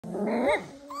Good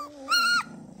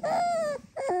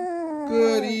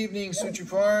evening, Suchi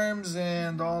Farms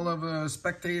and all of the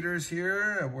spectators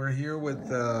here. We're here with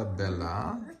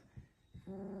Bella,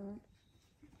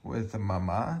 with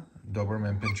Momma,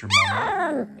 Doberman Pinscher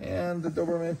Momma, and the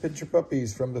Doberman Pinscher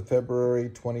Puppies from the February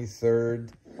 23rd.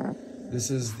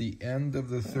 This is the end of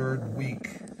the 3rd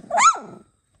week.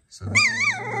 So this is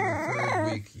the end of the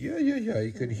 3rd week. Yeah,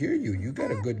 I could hear you. You got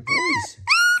a good voice.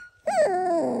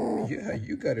 Yeah,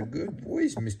 you got a good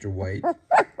voice, Mr. White.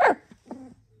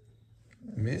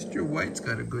 Mr. White's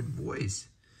got a good voice.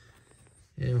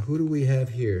 And who do we have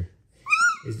here?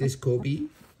 Is this Kobe?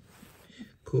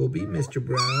 Kobe, Mr.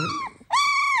 Brown?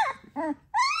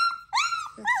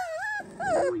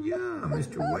 Oh yeah,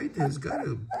 Mr. White has got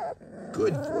a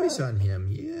good voice on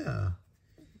him. Yeah,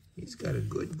 he's got a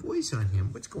good voice on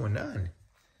him. What's going on?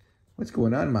 What's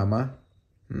going on, Mama?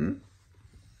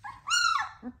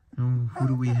 Oh, who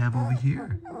do we have over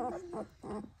here?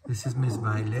 This is Miss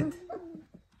Violet.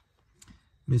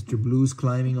 Mr. Blue's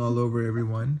climbing all over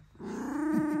everyone.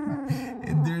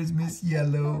 And there's Miss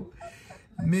Yellow.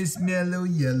 Miss Mellow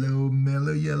Yellow.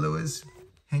 Mellow Yellow is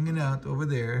hanging out over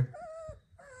there.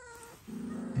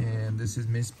 And this is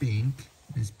Miss Pink.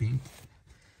 Miss Pink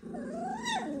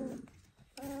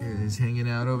is hanging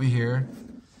out over here.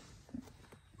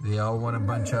 They all want to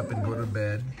bunch up and go to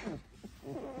bed.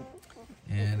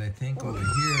 And I think over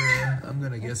here, I'm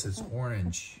going to guess it's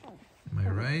Orange. Am I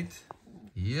right?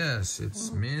 Yes,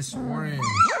 it's Miss Orange.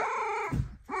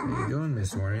 How you doing,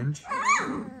 Miss Orange?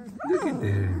 Look at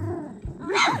them.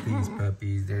 Look at these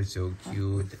puppies. They're so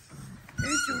cute.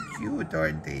 They're so cute,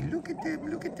 aren't they? Look at them.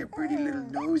 Look at their pretty little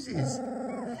noses.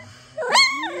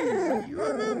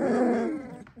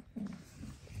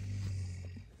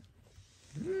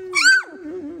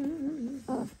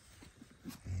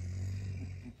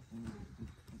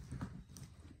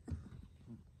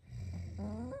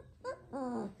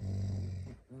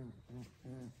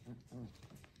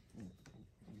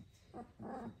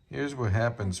 Here's what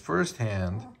happens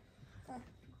firsthand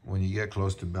when you get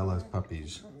close to Bella's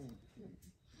puppies.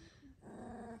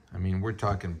 I mean, we're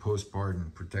talking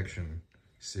postpartum protection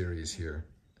series here.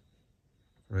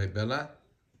 Right, Bella?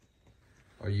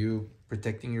 Are you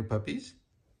protecting your puppies?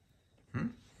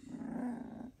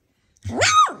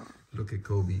 Look at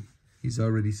Kobe. He's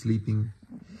already sleeping.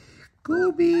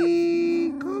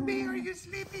 Kobe! Kobe, are you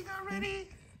sleeping already?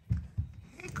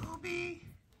 Hey, Kobe.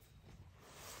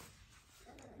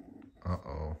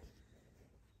 Uh-oh.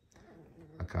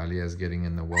 Akalia's getting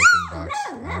in the whelping box.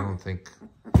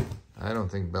 I don't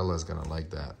think Bella's gonna like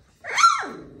that.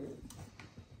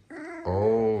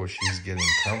 Oh, she's getting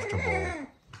comfortable.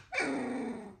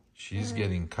 She's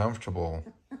getting comfortable.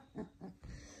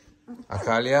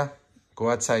 Akalia,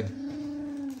 go outside.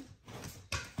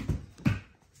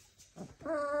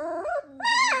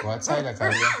 Go outside,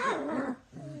 Akalia.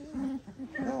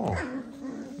 No.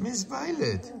 Miss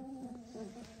Violet.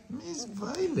 Miss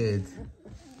Violet.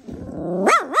 Wow,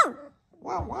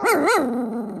 wow.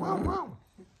 Wow, wow.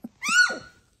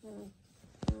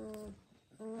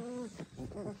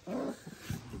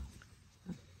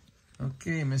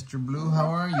 Okay, Mr. Blue, how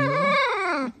are you?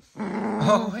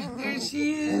 Oh, and there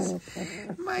she is.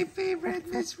 My favorite,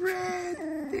 Miss Red.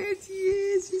 There she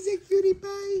is. She's a cutie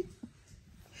pie.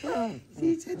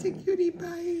 She's such a cutie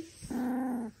pie.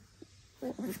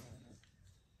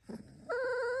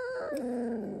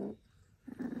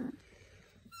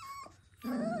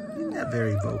 She's not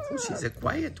very vocal. She's a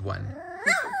quiet one.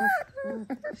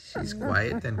 She's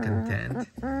quiet and content.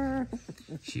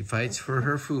 She fights for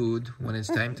her food when it's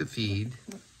time to feed.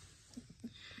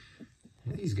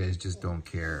 These guys just don't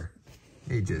care.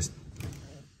 They just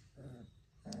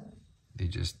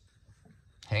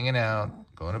hanging out,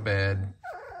 going to bed.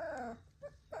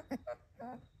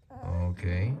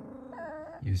 Okay.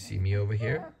 You see me over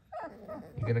here?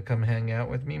 You gonna come hang out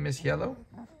with me, Miss Yellow?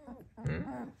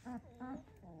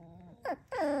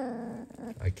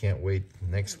 I can't wait.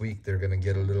 Next week, they're going to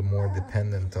get a little more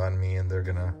dependent on me, and they're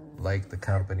going to like the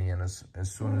company. And as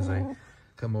soon as I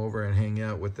come over and hang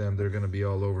out with them, they're going to be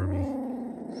all over me.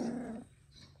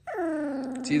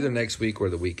 It's either next week or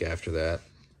the week after that.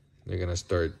 They're going to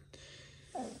start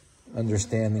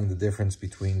understanding the difference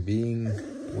between being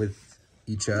with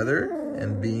each other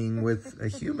and being with a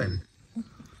human.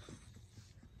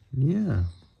 Yeah.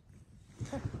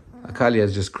 Akalia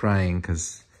is just crying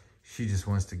because she just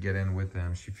wants to get in with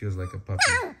them. She feels like a puppy.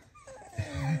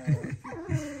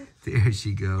 There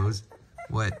she goes.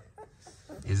 What?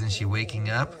 Isn't she waking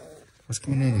up? What's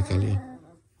going on, Akalia?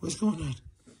 What's going on?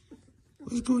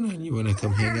 What's going on? You want to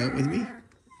come hang out with me?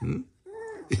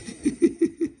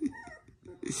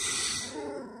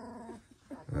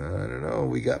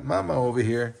 we got Mama over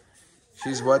here.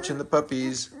 She's watching the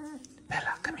puppies.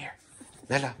 Bella, come here.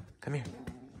 Bella, come here.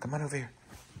 Come on over here.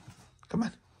 Come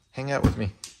on. Hang out with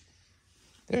me.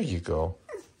 There you go.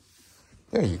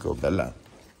 There you go, Bella.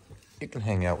 You can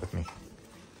hang out with me.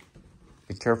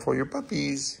 Be careful, your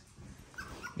puppies.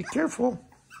 Be careful.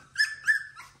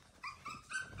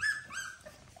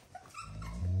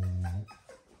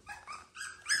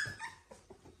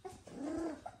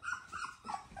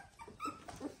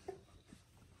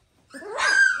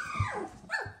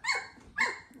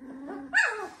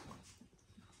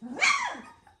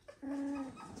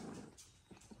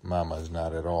 Mama's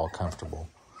not at all comfortable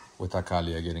with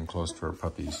Akalia getting close to her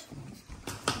puppies.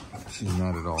 She's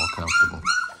not at all comfortable.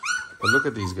 But look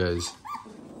at these guys.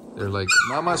 They're like,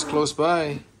 Mama's close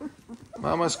by.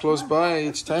 Mama's close by.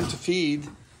 It's time to feed.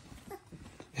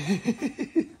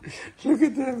 Look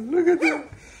at them. Look at them.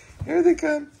 Here they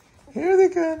come. Here they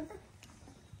come.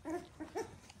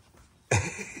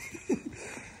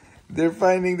 They're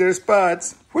finding their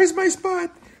spots. Where's my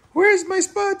spot? Where's my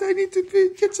spot? I need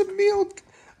to get some milk.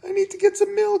 I need to get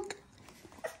some milk.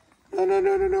 No, no,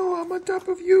 no, no, no. I'm on top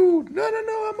of you. No, no,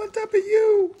 no. I'm on top of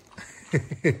you.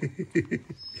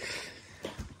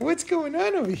 What's going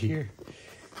on over here?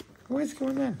 What's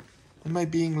going on? Am I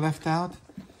being left out?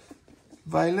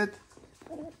 Violet?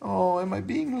 Oh, am I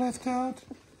being left out?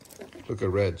 Look at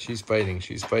Red. She's fighting.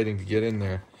 She's fighting to get in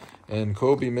there. And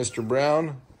Kobe, Mr.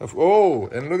 Brown. Oh,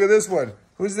 and look at this one.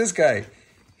 Who's this guy?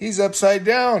 He's upside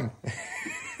down.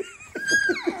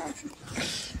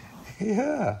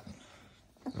 Yeah.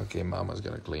 Okay, Mama's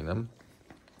gonna clean them.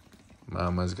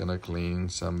 Mama's gonna clean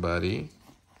somebody.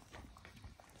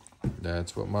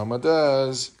 That's what Mama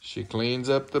does. She cleans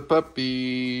up the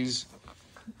puppies.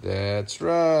 That's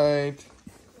right.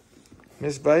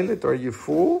 Miss Violet, are you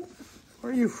full?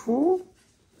 Are you full?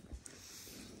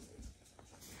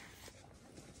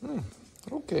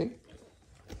 Okay.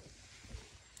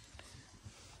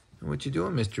 What you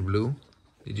doing, Mr. Blue?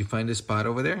 Did you find a spot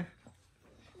over there?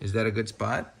 Is that a good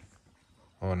spot?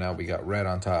 Oh, now we got Red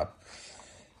on top.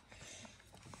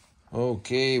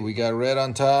 Okay, we got Red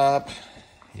on top.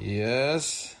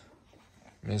 Yes.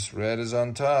 Miss Red is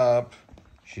on top.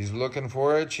 She's looking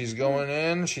for it. She's going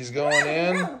in. She's going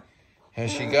in.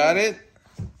 Has she got it?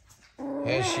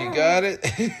 Has she got it?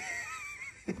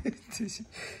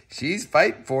 She's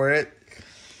fighting for it.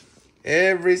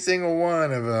 Every single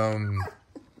one of them.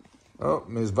 Oh,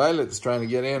 Miss Violet's trying to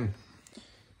get in.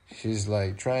 She's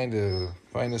like trying to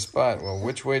find a spot. Well,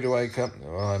 which way do I come?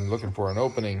 Oh, I'm looking for an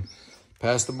opening.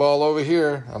 Pass the ball over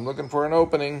here. I'm looking for an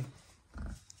opening.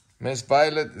 Miss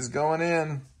Violet is going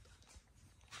in.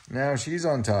 Now she's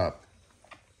on top.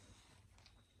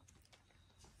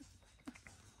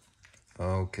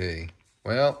 Okay.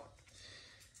 Well,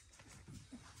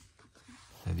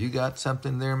 have you got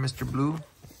something there, Mr. Blue?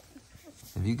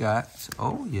 Have you got?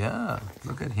 Oh, yeah.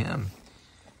 Look at him.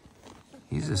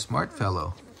 He's a smart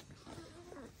fellow.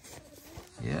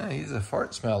 Yeah, he's a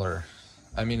fart smeller.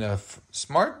 I mean, a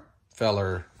smart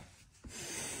feller.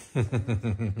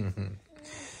 Okie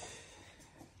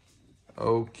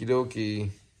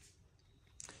dokie.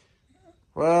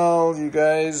 Well, you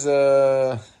guys,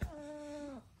 oh,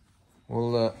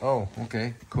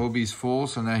 okay. Kobe's full,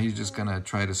 so now he's just gonna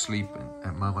try to sleep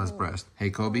at Mama's breast. Hey,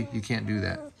 Kobe, you can't do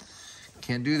that.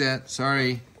 Can't do that.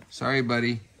 Sorry. Sorry,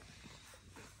 buddy.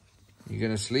 You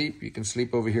gonna sleep? You can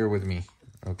sleep over here with me,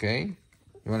 okay?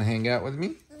 You wanna hang out with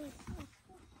me?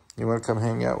 You wanna come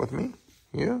hang out with me?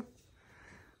 Yeah?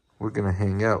 We're gonna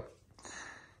hang out.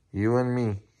 You and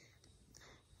me.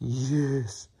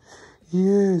 Yes.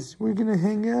 Yes, we're gonna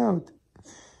hang out.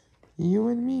 You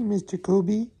and me, Mr.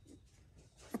 Kobe.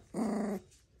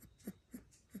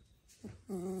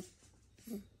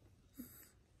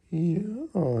 Yeah,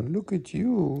 look at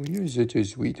you. You're such a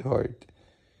sweetheart.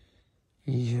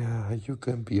 Yeah, you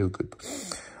can be a good...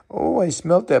 Oh, I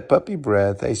smelled that puppy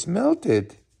breath. I smelled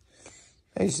it.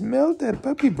 I smelled that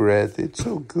puppy breath. It's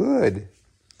so good.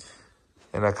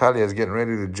 And Akalia is getting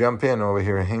ready to jump in over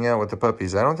here and hang out with the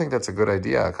puppies. I don't think that's a good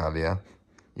idea, Akalia.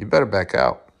 You better back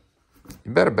out.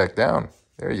 You better back down.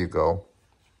 There you go.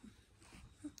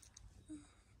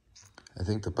 I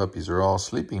think the puppies are all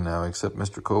sleeping now except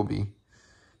Mr. Kobe.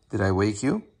 Did I wake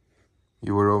you?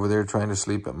 You were over there trying to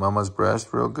sleep at Mama's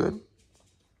breast real good?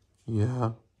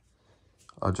 Yeah.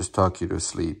 I'll just talk you to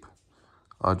sleep.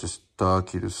 I'll just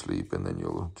talk you to sleep and then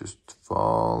you'll just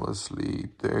fall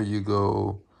asleep. There you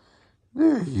go.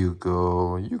 There you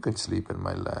go. You can sleep in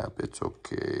my lap. It's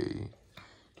okay.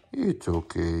 It's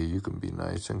okay. You can be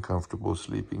nice and comfortable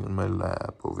sleeping in my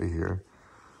lap over here.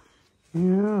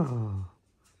 Yeah.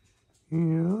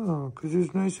 Yeah, because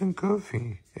it's nice and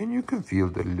comfy. And you can feel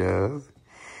the love.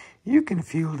 You can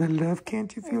feel the love.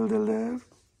 Can't you feel the love?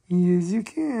 Yes, you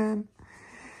can.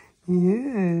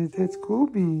 Yeah, that's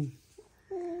Kobe.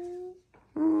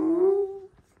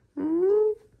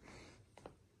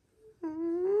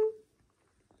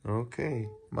 Okay.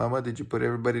 Mama, did you put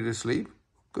everybody to sleep?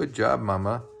 Good job,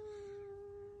 Mama.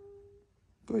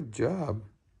 Good job.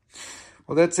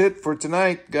 Well, that's it for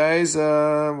tonight, guys.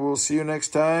 We'll see you next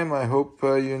time. I hope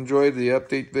you enjoyed the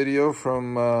update video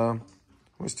from,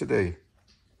 what's today?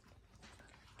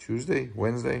 Tuesday?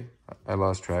 Wednesday? I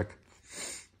lost track.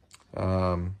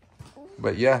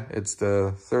 But yeah, it's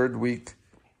the third week,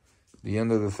 the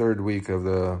end of the third week of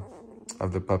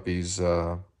the puppies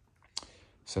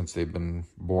since they've been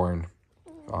born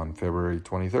on February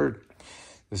 23rd.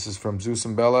 This is from Zeus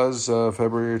and Bella's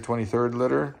February 23rd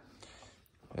litter.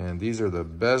 And these are the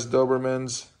best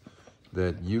Dobermans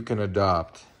that you can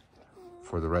adopt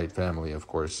for the right family, of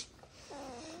course.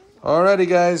 Alrighty,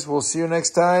 guys. We'll see you next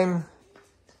time.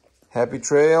 Happy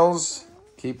trails.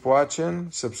 Keep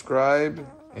watching, subscribe,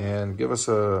 and give us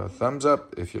a thumbs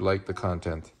up if you like the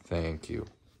content. Thank you.